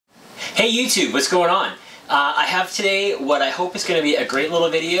Hey YouTube, what's going on? I have today what I hope is going to be a great little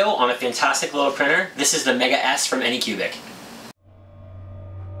video on a fantastic little printer. This is the Mega-S from Anycubic.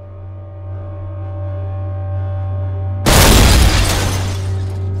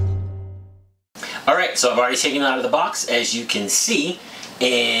 Alright, so I've already taken it out of the box, as you can see,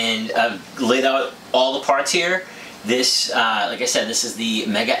 and I've laid out all the parts here. This, like I said, this is the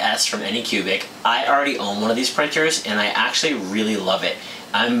Mega-S from Anycubic. I already own one of these printers, and I actually really love it.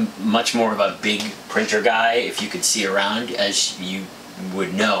 I'm much more of a big printer guy, if you could see around, as you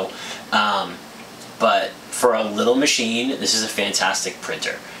would know. But for a little machine, this is a fantastic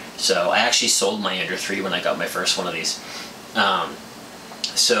printer. So I actually sold my Ender 3 when I got my first one of these.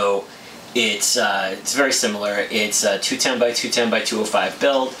 So it's very similar. It's a 210 by 210 by 205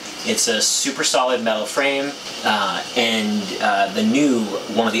 build. It's a super solid metal frame, and the new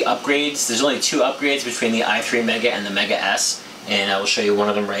one of the upgrades. There's only two upgrades between the i3 Mega and the Mega-S, and I will show you one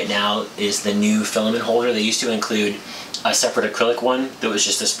of them right now. Is the new filament holder. They used to include a separate acrylic one that was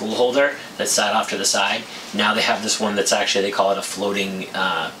just a spool holder that sat off to the side. Now they have this one that's actually, they call it a floating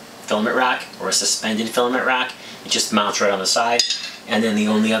filament rack, or a suspended filament rack. It just mounts right on the side. And then the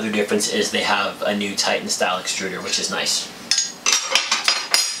only other difference is they have a new Titan style extruder, which is nice.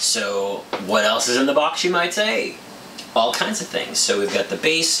 So what else is in the box, you might say? All kinds of things. So we've got the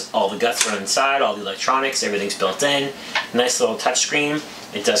base, all the guts are inside, all the electronics, everything's built in. Nice little touchscreen.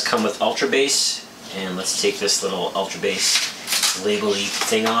 It does come with Ultra Base, and let's take this little Ultra Base label-y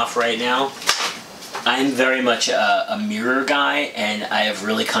thing off right now. I'm very much a mirror guy, and I have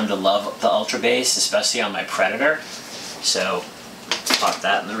really come to love the Ultra Base, especially on my Predator. So pop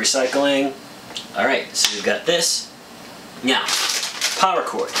that in the recycling. Alright, so we've got this. Now, power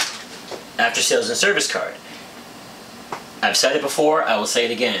cord, after sales and service card. I've said it before, I will say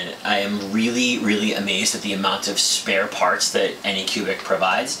it again. I am really amazed at the amount of spare parts that Anycubic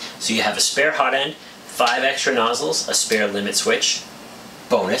provides. So you have a spare hot end, 5 extra nozzles, a spare limit switch,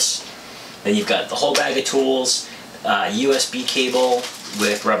 bonus. Then you've got the whole bag of tools, USB cable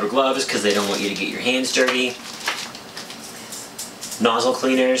with rubber gloves because they don't want you to get your hands dirty. Nozzle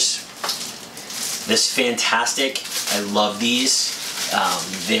cleaners. This fantastic, I love these.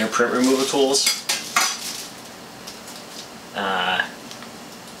 They're print removal tools.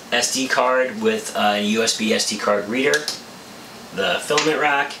 SD card with a USB SD card reader. The filament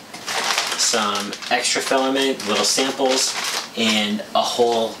rack. Some extra filament, little samples, and a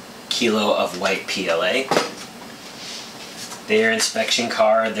whole kilo of white PLA. Their inspection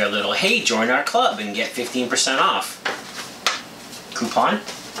card, their little, hey, join our club and get 15% off coupon,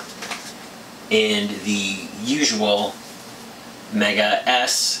 and the usual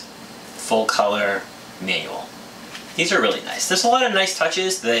Mega-S full color manual. These are really nice. There's a lot of nice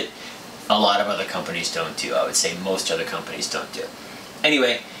touches that a lot of other companies don't do. I would say most other companies don't do.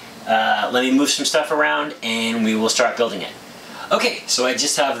 Anyway, let me move some stuff around and we will start building it. Okay, so I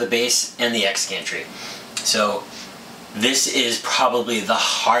just have the base and the X gantry. So this is probably the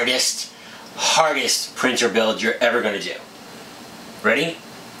hardest printer build you're ever going to do. Ready?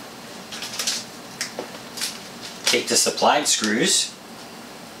 Take the supplied screws.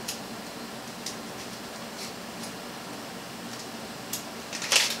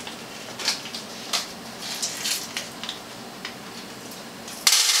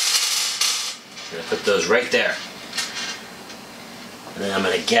 I'm going to put those right there. And then I'm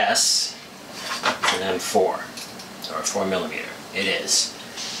going to guess it's an M4 or 4mm. It is.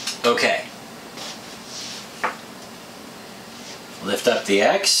 Okay. Lift up the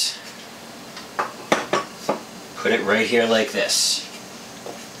X. Put it right here like this.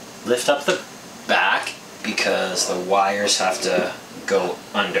 Lift up the back because the wires have to go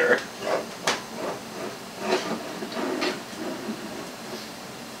under.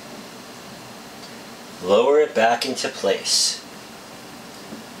 Lower it back into place.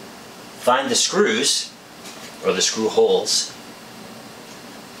 Find the screws, or the screw holes.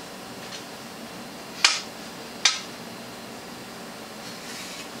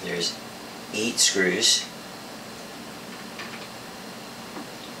 There's 8 screws.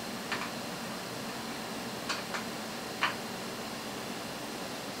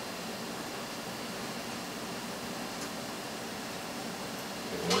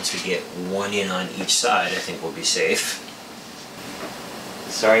 Once we get one in on each side, I think we'll be safe.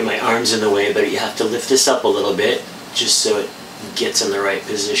 Sorry, my arm's in the way, but you have to lift this up a little bit just so it gets in the right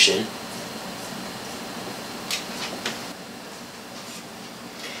position.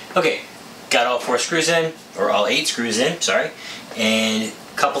 Okay, got all 4 screws in, or all 8 screws in, sorry. And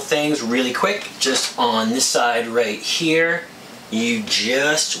a couple things really quick, just on this side right here. You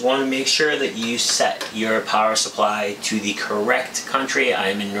just want to make sure that you set your power supply to the correct country. I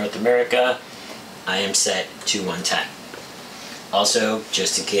am in North America. I am set to 110. Also,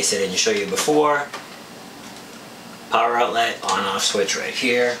 just in case I didn't show you before, power outlet, on-off switch right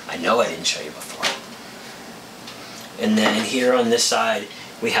here. I know I didn't show you before. And then here on this side,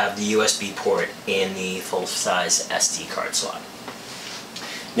 we have the USB port and the full-size SD card slot.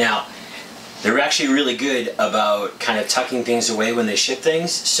 Now, they're actually really good about kind of tucking things away when they ship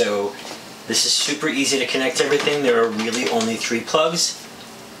things, so this is super easy to connect everything. There are really only 3 plugs: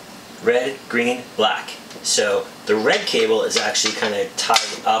 red, green, black. So the red cable is actually kind of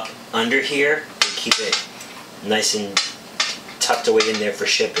tied up under here to keep it nice and tucked away in there for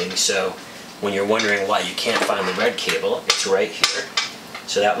shipping. So when you're wondering why you can't find the red cable, it's right here.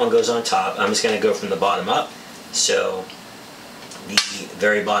 So that one goes on top. I'm just going to go from the bottom up. So the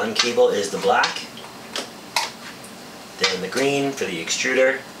very bottom cable is the black, then the green for the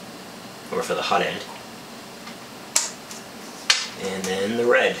extruder, or for the hot end, and then the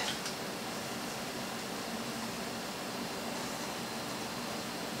red.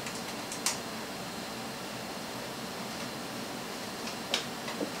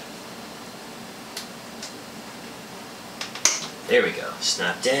 There we go,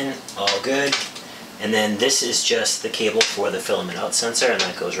 snapped in, all good. And then this is just the cable for the filament out sensor, and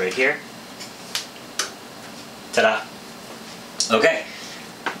that goes right here. Ta-da! Okay,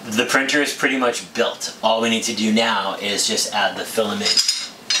 the printer is pretty much built. All we need to do now is just add the filament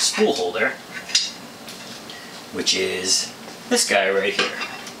spool holder, which is this guy right here.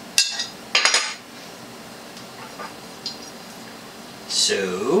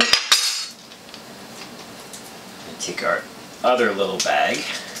 So, take our other little bag.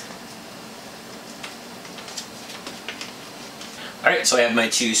 Alright, so I have my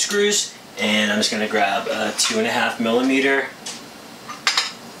 2 screws, and I'm just going to grab a 2.5mm.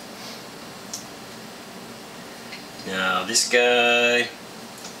 Now this guy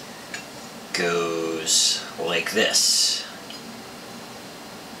goes like this.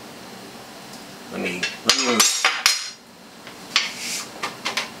 Let me move.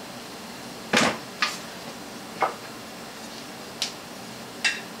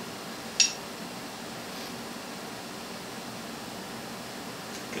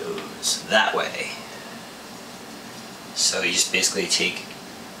 Goes that way. So you just basically take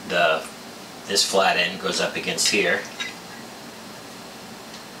this flat end goes up against here.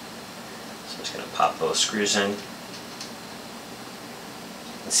 So I'm just going to pop both screws in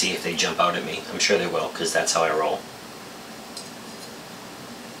and see if they jump out at me. I'm sure they will, because that's how I roll.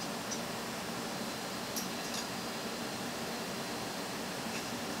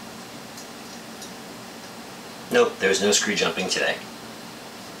 Nope, there's no screw jumping today.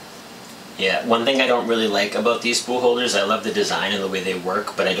 Yeah, one thing I don't really like about these spool holders, I love the design and the way they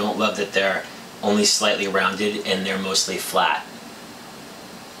work, but I don't love that they're only slightly rounded and they're mostly flat.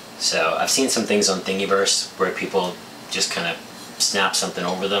 So I've seen some things on Thingiverse where people just kind of snap something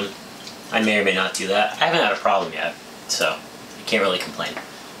over them. I may or may not do that. I haven't had a problem yet, so you can't really complain.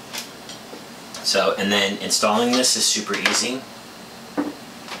 So, and then installing this is super easy. Let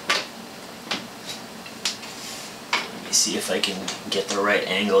me see if I can get the right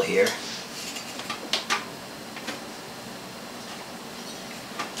angle here.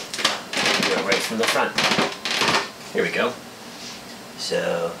 Right from the front. Here we go.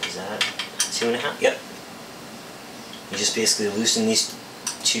 So, is that 2.5? Yep. You just basically loosen these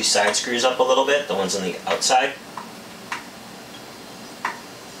 2 side screws up a little bit, the ones on the outside.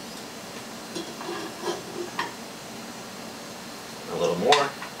 A little more.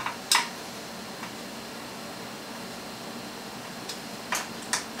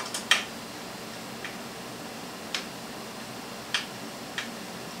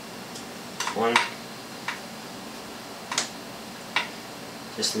 One.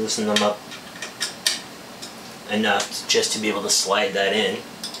 Just loosen them up enough just to be able to slide that in.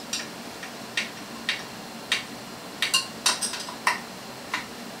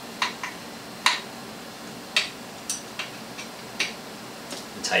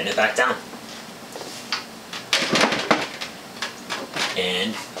 And tighten it back down.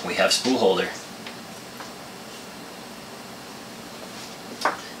 And we have spool holder.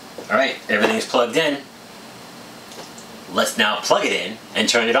 Alright, everything's plugged in. Let's now plug it in and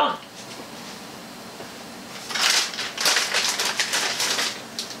turn it on.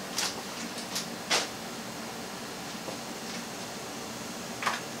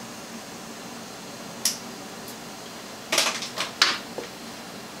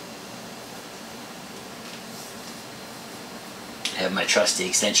 I have my trusty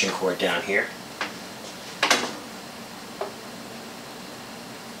extension cord down here.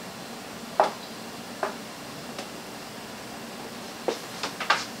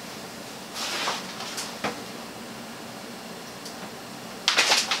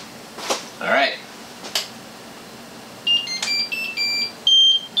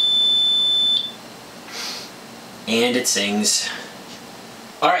 and it sings.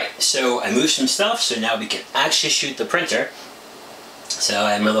 Alright, so I moved some stuff, so now we can actually shoot the printer. So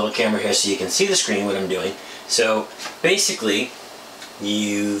I have my little camera here so you can see the screen, what I'm doing. So basically,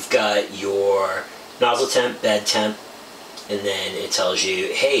 you've got your nozzle temp, bed temp, and then it tells you,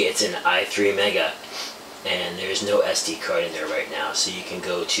 hey, it's an i3 Mega, and there's no SD card in there right now. So you can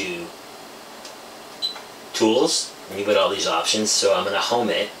go to Tools, and you've got all these options. So I'm going to home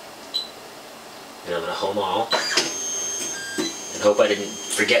it, and I'm going to home all, and hope I didn't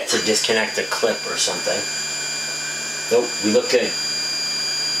forget to disconnect a clip or something. Nope, we look good.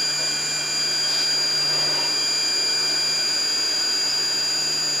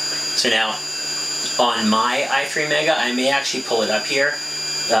 So now, on my i3 Mega, I may actually pull it up here,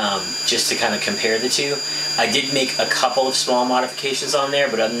 just to kind of compare the two. I did make a couple of small modifications on there,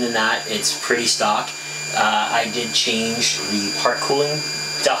 but other than that, it's pretty stock. I did change the part cooling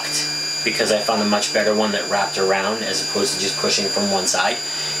duct because I found a much better one that wrapped around as opposed to just pushing from one side.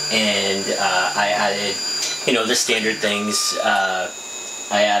 And I added, you know, the standard things. I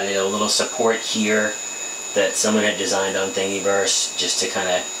added a little support here that someone had designed on Thingiverse just to kind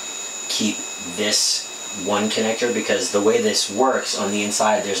of keep this one connector, because the way this works, on the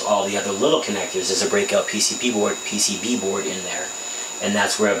inside there's all the other little connectors. There's a breakout PCB board in there, and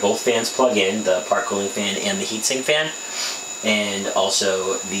that's where both fans plug in, the part cooling fan and the heatsink fan, and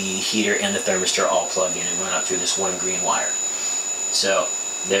also the heater and the thermistor all plug in and run up through this one green wire. So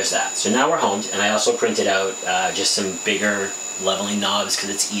there's that. So now we're homed, and I also printed out just some bigger leveling knobs because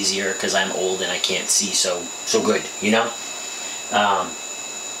it's easier, because I'm old and I can't see so good, you know?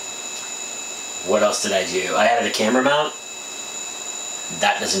 What else did I do? I added a camera mount.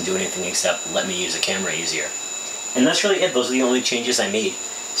 That doesn't do anything except let me use a camera easier. And that's really it. Those are the only changes I made.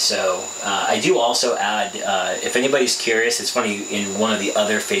 So I do also add, if anybody's curious, it's funny, in one of the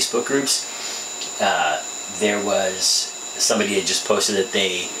other Facebook groups, there was somebody had just posted that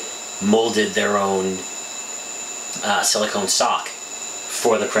they molded their own silicone sock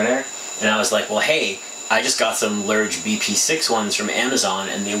for the printer. And I was like, well, hey, I just got some large BP6 ones from Amazon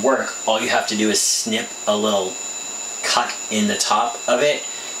and they work. All you have to do is snip a little cut in the top of it,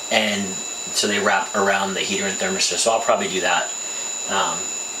 and so they wrap around the heater and thermistor. So I'll probably do that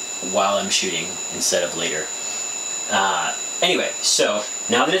while I'm shooting instead of later. Anyway, so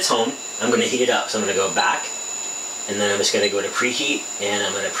now that it's home, I'm going to heat it up. So I'm going to go back, and then I'm just going to go to preheat, and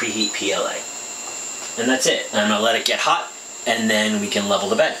I'm going to preheat PLA. And that's it. I'm going to let it get hot, and then we can level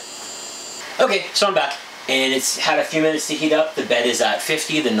the bed. Okay, so I'm back, and it's had a few minutes to heat up. The bed is at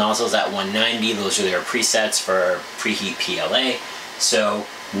 50, the nozzle's at 190. Those are their presets for preheat PLA. So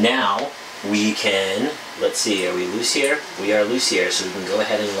now we can, let's see, are we loose here? We are loose here, so we can go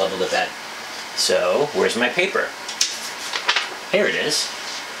ahead and level the bed. So where's my paper? Here it is.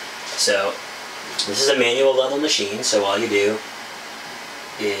 So this is a manual level machine, so all you do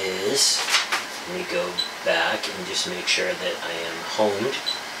is, let me go back and just make sure that I am homed.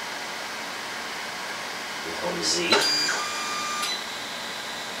 Home Z.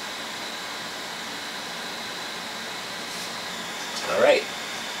 Alright,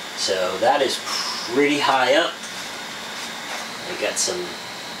 so that is pretty high up. I got some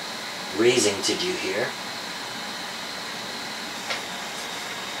raising to do here.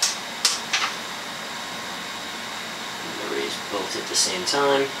 I'm going to raise both at the same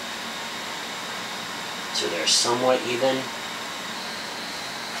time, so they're somewhat even.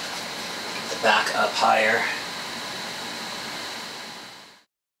 Back up higher.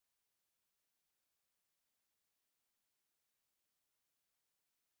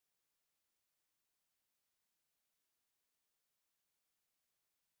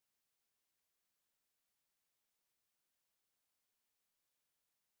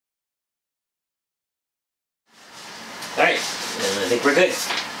 Alright, and I think we're good.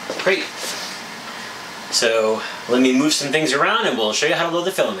 Great. So let me move some things around and we'll show you how to load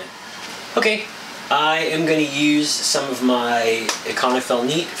the filament. Okay, I am going to use some of my Econofil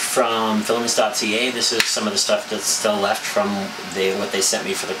Neat from filaments.ca. This is some of the stuff that's still left from what they sent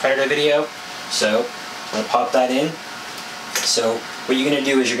me for the Predator video. So I'm going to pop that in. So what you're going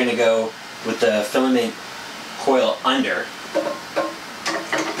to do is you're going to go with the filament coil under.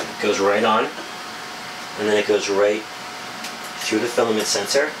 It goes right on, and then it goes right through the filament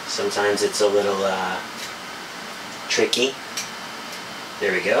sensor. Sometimes it's a little tricky.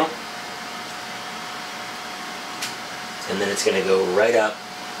 There we go. And then it's going to go right up.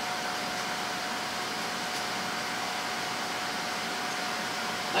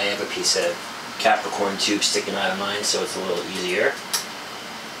 I have a piece of Capricorn tube sticking out of mine, so it's a little easier.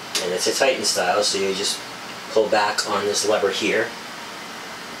 And it's a Titan style, so you just pull back on this lever here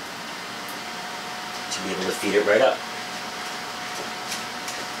to be able to feed it right up.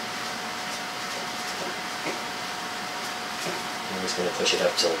 I'm just going to push it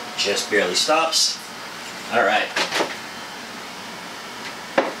up till it just barely stops. All right.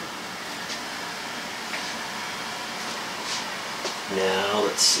 Now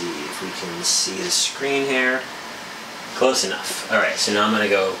let's see if we can see the screen here. Close enough. All right, so now I'm going to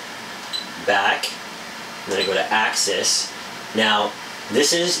go back. I'm going to go to axis. Now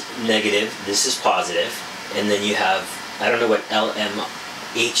this is negative, this is positive, and then you have, I don't know what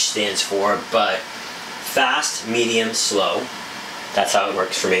LMH stands for, but fast, medium, slow. That's how it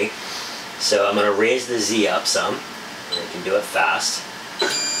works for me. So I'm going to raise the Z up some, and I can do it fast.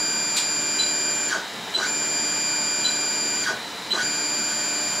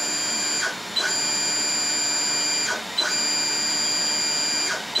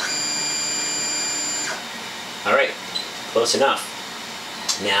 Alright, close enough.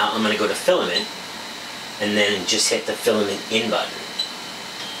 Now I'm going to go to filament, and then just hit the filament in button.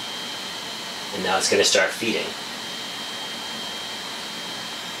 And now it's going to start feeding.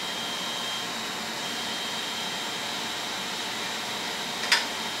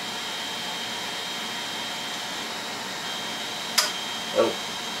 Oh,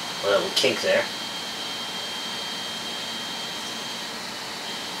 a little kink there.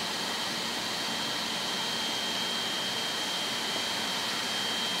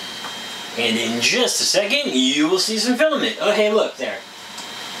 And in just a second, you will see some filament. Oh, hey, look, there.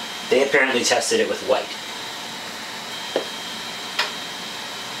 They apparently tested it with white.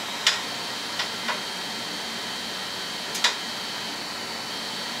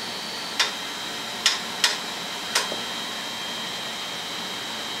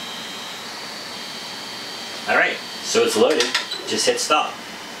 Alright, so it's loaded. Just hit stop.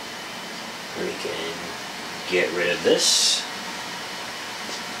 We can get rid of this.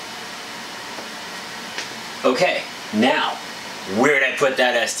 Okay, now, where did I put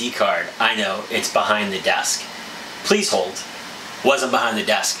that SD card? I know, it's behind the desk. Please hold. Wasn't behind the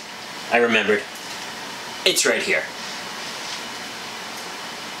desk. I remembered. It's right here.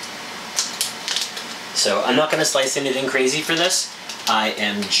 So I'm not going to slice anything crazy for this. I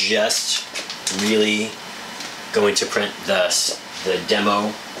am just really going to print the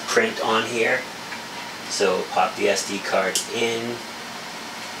demo print on here. So pop the SD card in,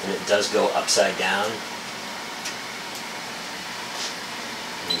 and it does go upside down.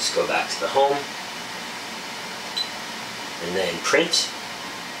 Just go back to the home, and then print.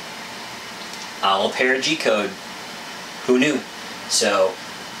 Owl pair G-code. Who knew? So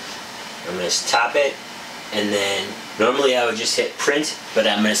I'm going to tap it, and then normally I would just hit print, but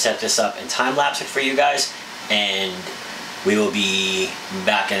I'm going to set this up and time lapse it for you guys, and we will be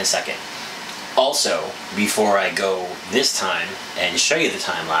back in a second. Also, before I go this time and show you the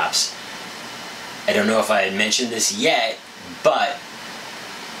time lapse, I don't know if I had mentioned this yet, but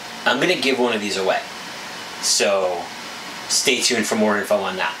I'm going to give one of these away. So stay tuned for more info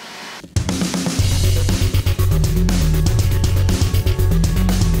on that.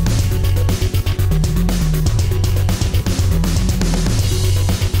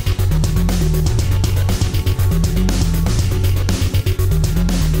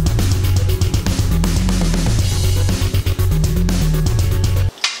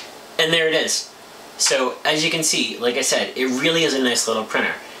 And there it is. So as you can see, like I said, it really is a nice little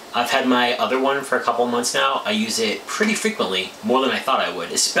printer. I've had my other one for a couple of months now. I use it pretty frequently, more than I thought I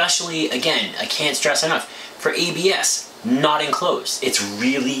would, especially, again, I can't stress enough, for ABS, not enclosed. It's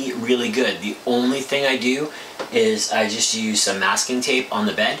really, really good. The only thing I do is I just use some masking tape on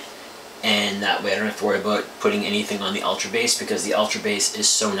the bed, and that way I don't have to worry about putting anything on the Ultra Base, because the Ultra Base is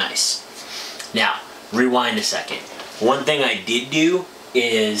so nice. Now, rewind a second. One thing I did do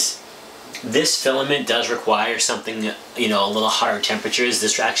is, this filament does require something, you know, a little higher temperatures.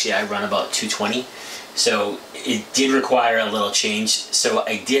 This actually I run about 220, so it did require a little change. So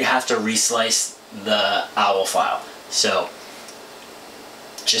I did have to reslice the owl file. So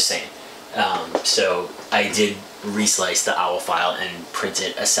just saying. So I did reslice the owl file and print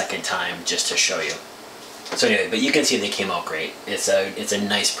it a second time just to show you. So anyway, but you can see they came out great. It's a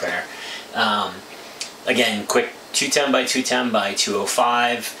nice printer. Again, quick 210 by 210 by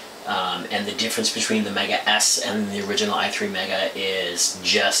 205. And the difference between the Mega-S and the original i3 Mega is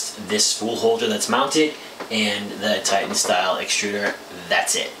just this spool holder that's mounted and the Titan style extruder.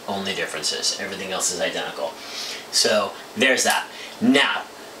 That's it. Only differences. Everything else is identical. So there's that. Now,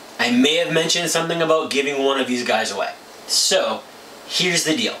 I may have mentioned something about giving one of these guys away. So here's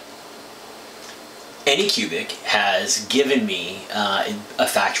the deal. Anycubic has given me a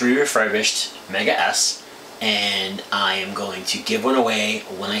factory refurbished Mega-S, and I am going to give one away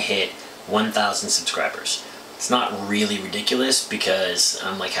when I hit 1,000 subscribers. It's not really ridiculous because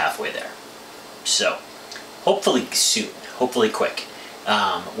I'm like halfway there. So hopefully soon, hopefully quick.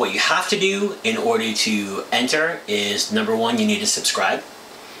 What you have to do in order to enter is, number one, you need to subscribe.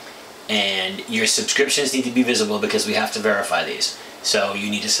 And your subscriptions need to be visible because we have to verify these. So you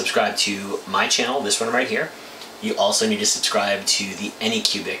need to subscribe to my channel, this one right here. You also need to subscribe to the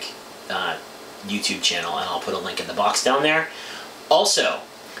Anycubic YouTube channel, and I'll put a link in the box down there. Also,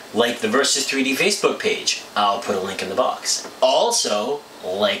 like the Versus 3D Facebook page, I'll put a link in the box. Also,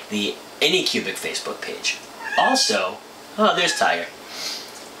 like the Anycubic Facebook page. Also, oh, there's Tiger.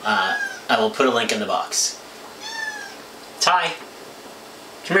 I will put a link in the box. Ty,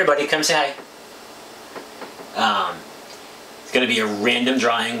 come here, buddy. Come say hi. It's going to be a random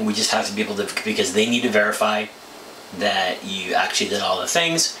drawing. We just have to be able to, because they need to verify that you actually did all the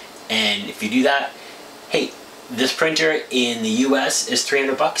things. And if you do that, hey, this printer in the US is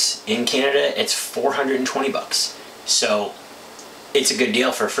 300 bucks. In Canada, it's 420 bucks. So it's a good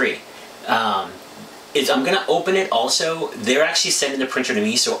deal for free. I'm going to open it also. They're actually sending the printer to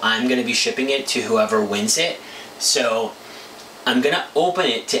me, so I'm going to be shipping it to whoever wins it. So I'm going to open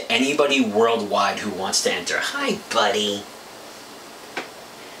it to anybody worldwide who wants to enter. Hi, buddy.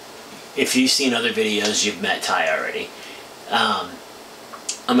 If you've seen other videos, you've met Ty already.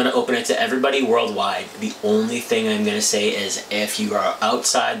 I'm going to open it to everybody worldwide. The only thing I'm going to say is if you are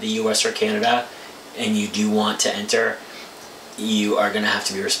outside the US or Canada and you do want to enter, you are going to have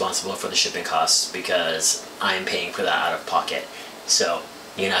to be responsible for the shipping costs because I'm paying for that out of pocket. So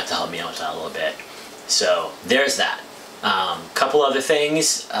you're going to have to help me out with that a little bit. So there's that. Couple other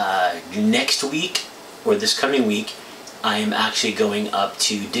things. Next week, or this coming week, I am actually going up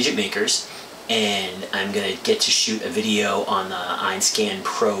to Digit Makers, and I'm going to get to shoot a video on the Einscan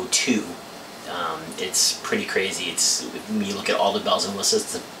Pro 2. It's pretty crazy. When you look at all the bells and whistles,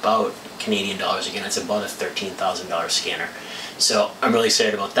 it's about Canadian dollars again. It's about a $13,000 scanner. So I'm really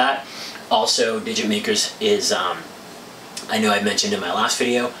excited about that. Also, Digit Makers is, I know I mentioned in my last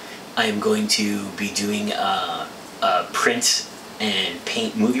video, I am going to be doing a print and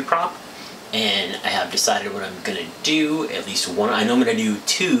paint movie prop. And I have decided what I'm going to do, at least one. I know I'm going to do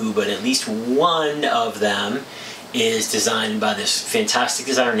two, but at least one of them is designed by this fantastic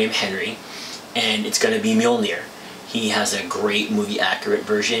designer named Henry, and it's going to be Mjolnir. He has a great movie accurate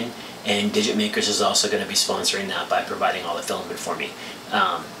version, and Digit Makers is also going to be sponsoring that by providing all the filament for me.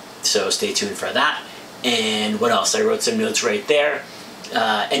 So stay tuned for that. And what else? I wrote some notes right there.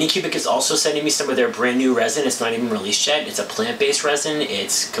 Anycubic is also sending me some of their brand new resin. It's not even released yet. It's a plant-based resin.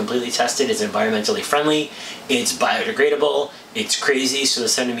 It's completely tested. It's environmentally friendly. It's biodegradable. It's crazy. So they're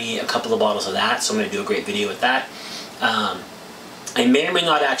sending me a couple of bottles of that. So I'm going to do a great video with that. I may or may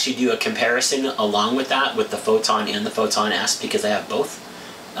not actually do a comparison along with that with the Photon and the Photon S because I have both.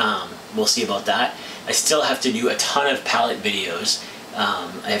 We'll see about that. I still have to do a ton of palette videos.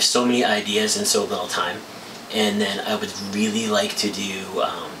 I have so many ideas in so little time. And then I would really like to do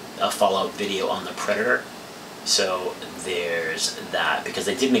a follow-up video on the Predator. So there's that, because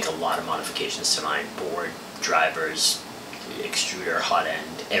I did make a lot of modifications to mine. Board, drivers, extruder, hot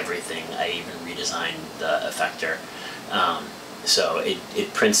end, everything. I even redesigned the effector. So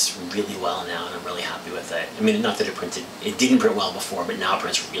it prints really well now, and I'm really happy with it. I mean, not that it didn't print well before, but now it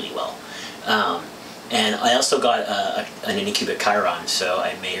prints really well. And I also got an Anycubic Chiron, so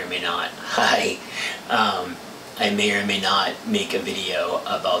I may or may not, I may or may not make a video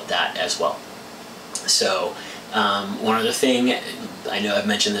about that as well. So, one other thing, I know I've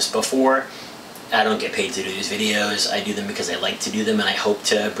mentioned this before, I don't get paid to do these videos. I do them because I like to do them, and I hope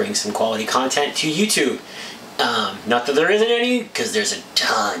to bring some quality content to YouTube. Not that there isn't any, because there's a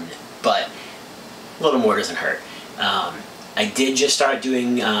ton, but a little more doesn't hurt. I did just start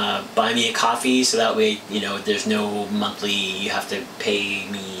doing buy me a coffee, so that way, you know, there's no monthly, you have to pay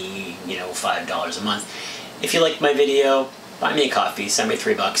me, you know, $5 a month. If you like my video, buy me a coffee, send me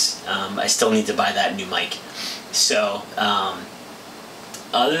 $3. I still need to buy that new mic. So,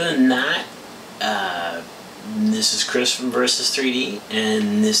 other than that, this is Chris from Versus 3D,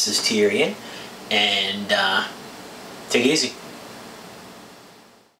 and this is Tyrion, and take it easy.